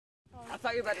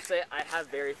thought you were about to say I have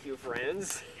very few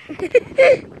friends. Wait,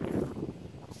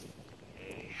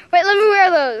 let me wear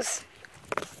those.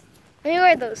 Let me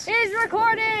wear those. It's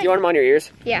recording! Do you want them on your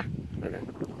ears? Yeah. Okay.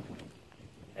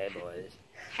 Hey, boys.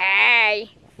 Hey.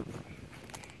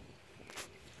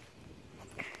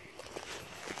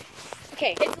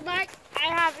 Okay. It's like I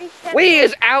have We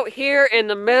is out here in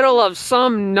the middle of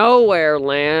some nowhere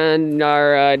land.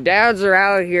 Our dads are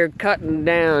out here cutting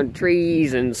down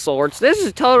trees and sorts. This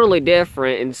is totally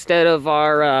different instead of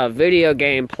our video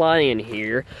game playing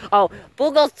here. Oh,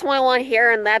 Boogles21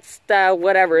 here, and that's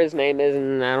whatever his name is,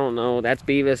 and I don't know. That's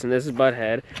Beavis, and this is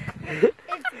Butthead. It's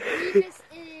Beavis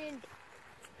in...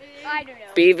 I don't know.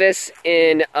 Beavis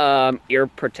in ear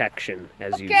protection,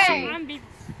 as you see. I'm Beavis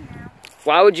now.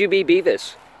 Why would you be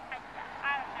Beavis? I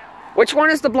don't know. Which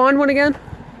one is the blonde one again?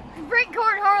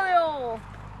 Breakcord Harley.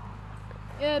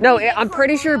 No, I'm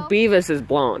pretty sure Beavis is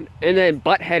blonde, and then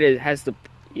Butthead has the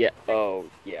Oh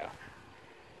yeah,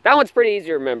 that one's pretty easy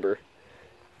to remember.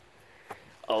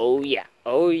 Oh yeah,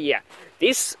 oh yeah.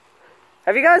 These.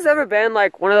 Have you guys ever been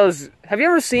like one of those? Have you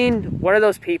ever seen one of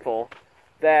those people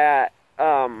that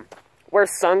wear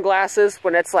sunglasses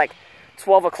when it's like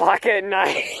 12 o'clock at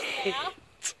night? Yeah.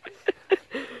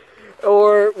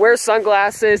 Or wear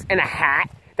sunglasses and a hat.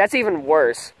 That's even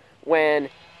worse when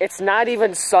it's not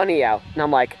even sunny out. And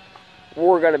I'm like,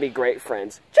 we're gonna be great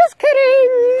friends. Just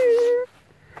kidding!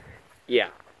 Yeah.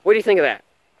 What do you think of that?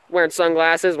 Wearing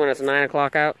sunglasses when it's 9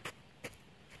 o'clock out?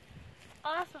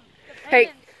 Awesome.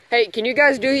 Hey, can you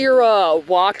guys do your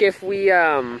walk if we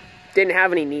didn't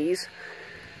have any knees?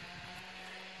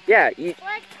 Yeah, you.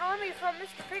 Like Tommy from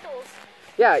Mr. Pickles.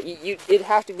 Yeah, it'd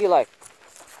have to be like.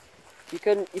 You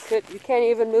can't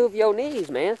even move your knees,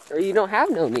 man. Or you don't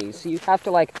have no knees. So you have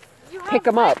to like pick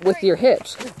them up with your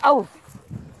hips. Oh,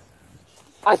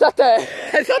 I thought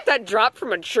that dropped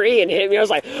from a tree and hit me. I was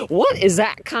like, what is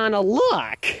that kind of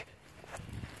luck?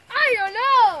 I don't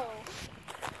know.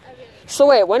 So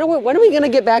wait, when are we gonna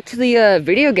get back to the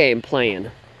video game playing?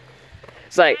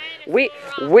 It's like we.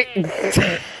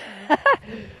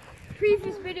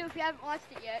 Previous video if you haven't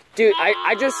watched it yet. Dude,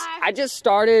 I just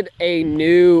started a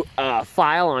new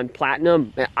file on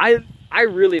Platinum. I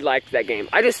really liked that game.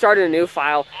 I just started a new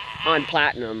file on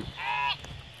Platinum,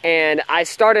 and I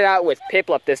started out with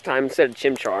Piplup this time instead of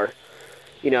Chimchar.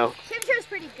 You know. Chimchar's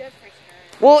pretty good for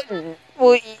sure.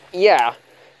 Well, yeah.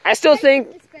 I still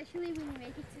think. Especially when you make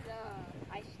it to the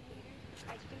ice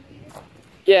cream leader.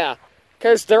 Yeah,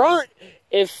 because there aren't.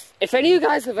 If any of you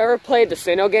guys have ever played the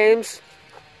Sinnoh games.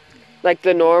 Like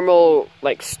the normal,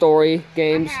 like, story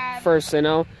games for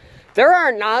Sinnoh, there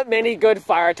are not many good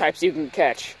fire types you can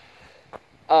catch.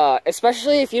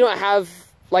 Especially if you don't have,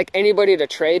 like, anybody to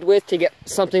trade with to get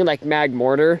something like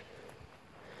Magmortar.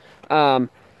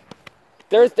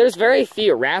 There's very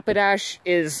few. Rapidash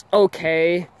is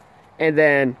okay, and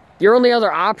then your only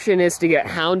other option is to get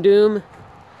Houndoom.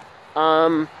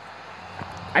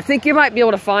 I think you might be able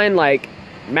to find, like,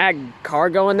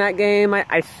 Magcargo in that game,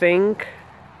 I think.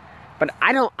 But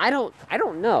I don't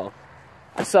know.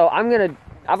 So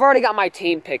I've already got my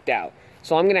team picked out.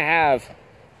 So I'm gonna have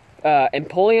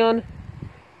Empoleon,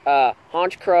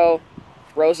 Honchkrow,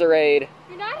 Roserade.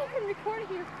 You're not even recording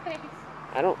your face.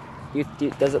 I don't.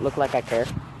 Does it look like I care?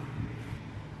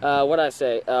 What did I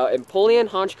say? Empoleon,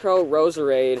 Honchkrow,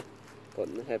 Roserade.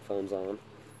 Putting the headphones on.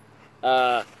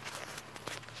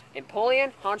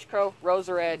 Empoleon, Honchkrow,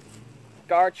 Roserade,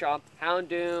 Garchomp,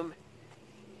 Houndoom,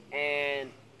 and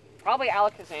probably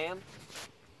Alakazam.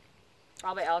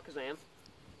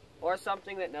 Or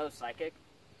something that knows Psychic.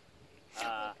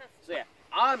 So yeah,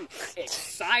 I'm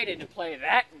excited to play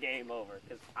that game over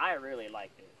because I really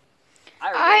liked it.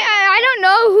 I don't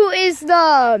know who is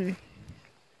the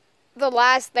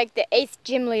last, like, the 8th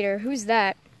gym leader. Who's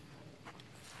that?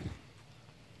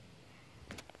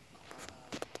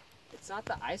 It's not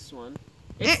the ice one.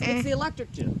 It's the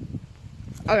electric gym.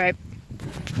 Okay.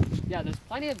 Yeah, there's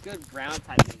plenty of good ground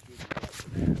type things you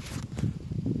can get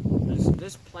there.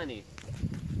 There's plenty.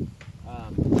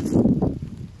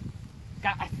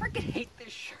 God, I freaking hate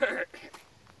this shirt.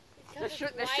 This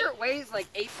shirt weighs like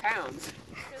 8 pounds.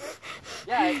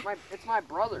 Yeah, it's my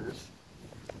brother's.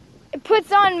 It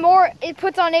puts on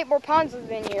 8 more pounds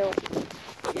than you.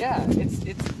 Yeah, it's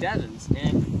Devin's,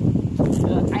 and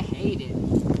I hate it.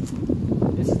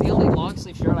 This is the only long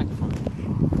sleeve shirt I can find.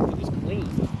 It was clean.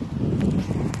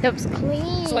 That was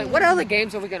clean. So, like, what other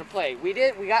games are we gonna play? We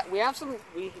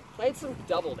played some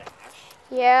Double Dash.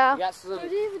 Yeah. We got some. I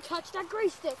didn't even touch that gray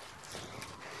stick.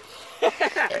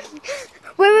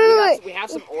 Wait. We have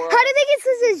some Aura. How did they get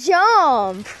such a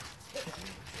jump?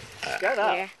 Shut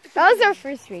up. Yeah. That was our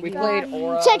first review. We played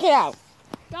Aura. Check it out.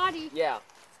 Scotty, Yeah.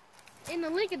 in the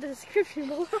link in the description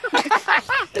below.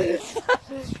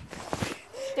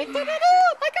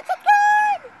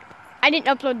 I didn't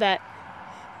upload that.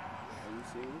 Are you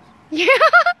serious?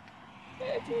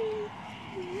 Yeah.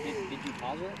 Did you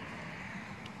pause it?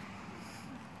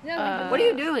 No, What are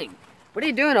you doing? What are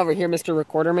you doing over here, Mr.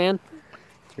 Recorder Man?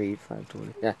 3, 5,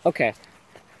 20. Yeah, okay.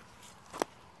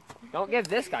 Don't give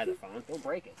this guy the phone. He'll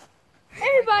break it.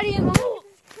 everybody in the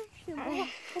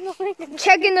link.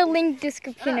 Check in the link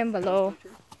description below.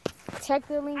 Check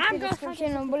the link in the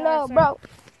description below, bro.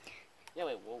 Yeah,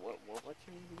 wait, what's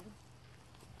your name again?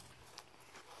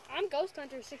 I'm Ghost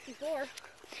Hunter 64.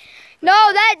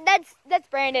 No, that's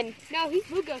Brandon. No, he's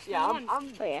Blue Ghost 1. Oh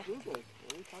yeah. Google.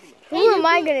 What are you talking about? Who am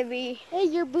I gonna be? Hey,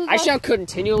 you're Blue I shall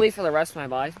continually for the rest of my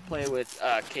life play with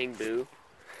King Boo.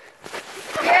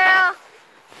 Yeah.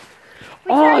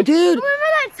 Oh, dude! Remember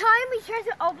that time we tried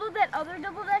to upload that other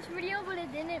Double Dash video, but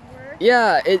it didn't work?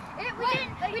 Yeah,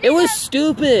 it was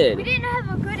stupid. We didn't have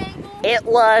a good angle. It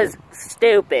was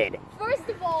stupid. First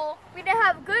of all, we didn't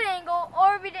have a good angle,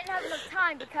 or we didn't have enough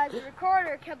time because the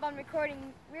recorder kept on recording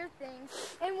weird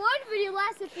things. And one video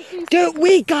lasted for 2 seconds. Dude,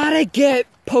 we gotta get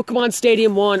Pokemon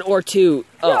Stadium 1 or 2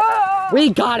 up. Yeah.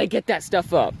 We gotta get that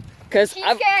stuff up. Cause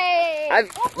yeah.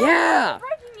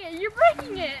 You're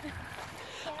breaking it.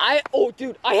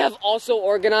 Dude, I have also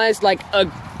organized like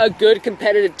a good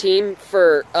competitive team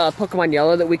for Pokemon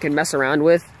Yellow that we can mess around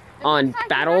with on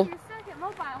Battle.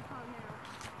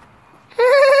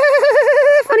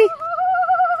 Funny.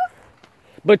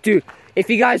 But dude, if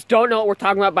you guys don't know what we're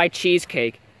talking about by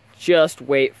cheesecake, just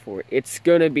wait for it. It's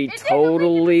gonna be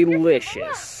totally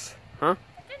delicious. Huh?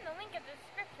 It's in the link in the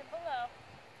description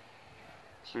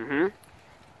below. Mm-hmm.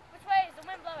 Which way is the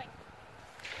wind blowing?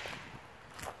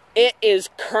 It is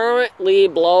currently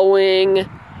blowing.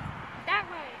 That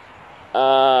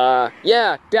way.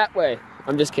 Yeah, that way.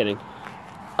 I'm just kidding.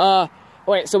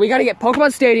 Wait, so we gotta get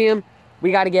Pokemon Stadium.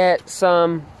 We gotta get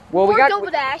some. Well, More Double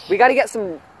Dash. We gotta get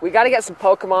some. We gotta get some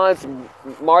Pokemon, some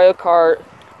Mario Kart.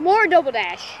 More Double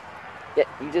Dash. Yeah,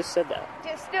 you just said that.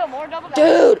 Just still more Double Dash.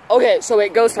 Dude. Okay, so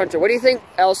wait, Ghost Hunter. What do you think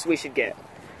else we should get?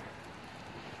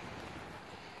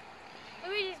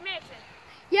 Luigi's Mansion.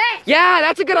 Yes. Yeah,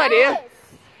 that's a good idea.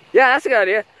 Yeah, that's a good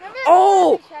idea. Remember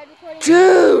Oh, that time we tried recording-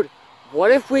 dude.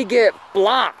 What if we get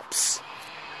Blops?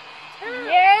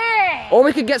 Yeah. Or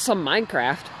we could get some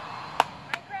Minecraft.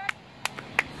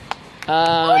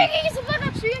 Oh, you can get some Black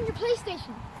Ops 3 on your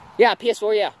PlayStation. Yeah,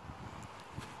 PS4, yeah.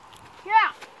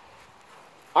 Yeah.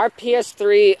 Our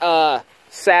PS3,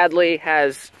 sadly,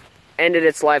 has ended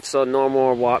its life, so no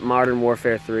more Modern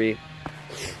Warfare 3.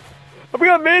 I'm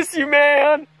gonna miss you,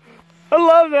 man! I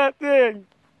love that thing!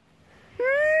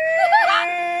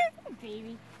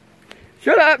 Baby.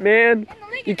 Shut up, man!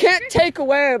 You can't take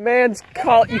away a man's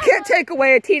call. You can't take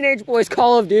away a teenage boy's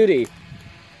Call of Duty.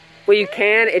 Well, you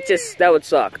can. It just that would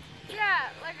suck. Yeah,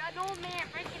 like an old man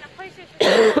breaking a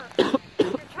PlayStation 4.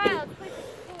 Your child's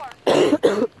PlayStation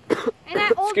 4. And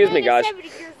that old Excuse man me, guys. is 70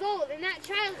 years old, and that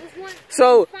child is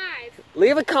So, 5.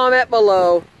 leave a comment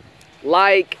below,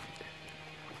 like,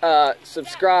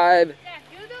 subscribe,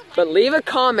 Yeah, do the like but leave a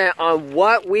comment on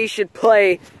what we should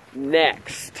play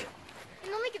next.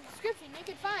 in the link in the description. You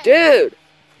can find. Dude!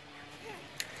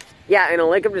 Yeah, in a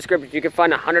link in the description, you can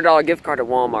find a $100 gift card at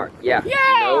Walmart. Yeah. Yeah.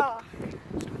 Nope.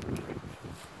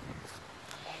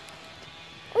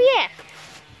 Oh yeah.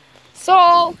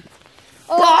 So.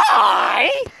 Bye!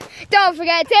 Don't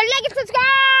forget to like and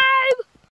subscribe.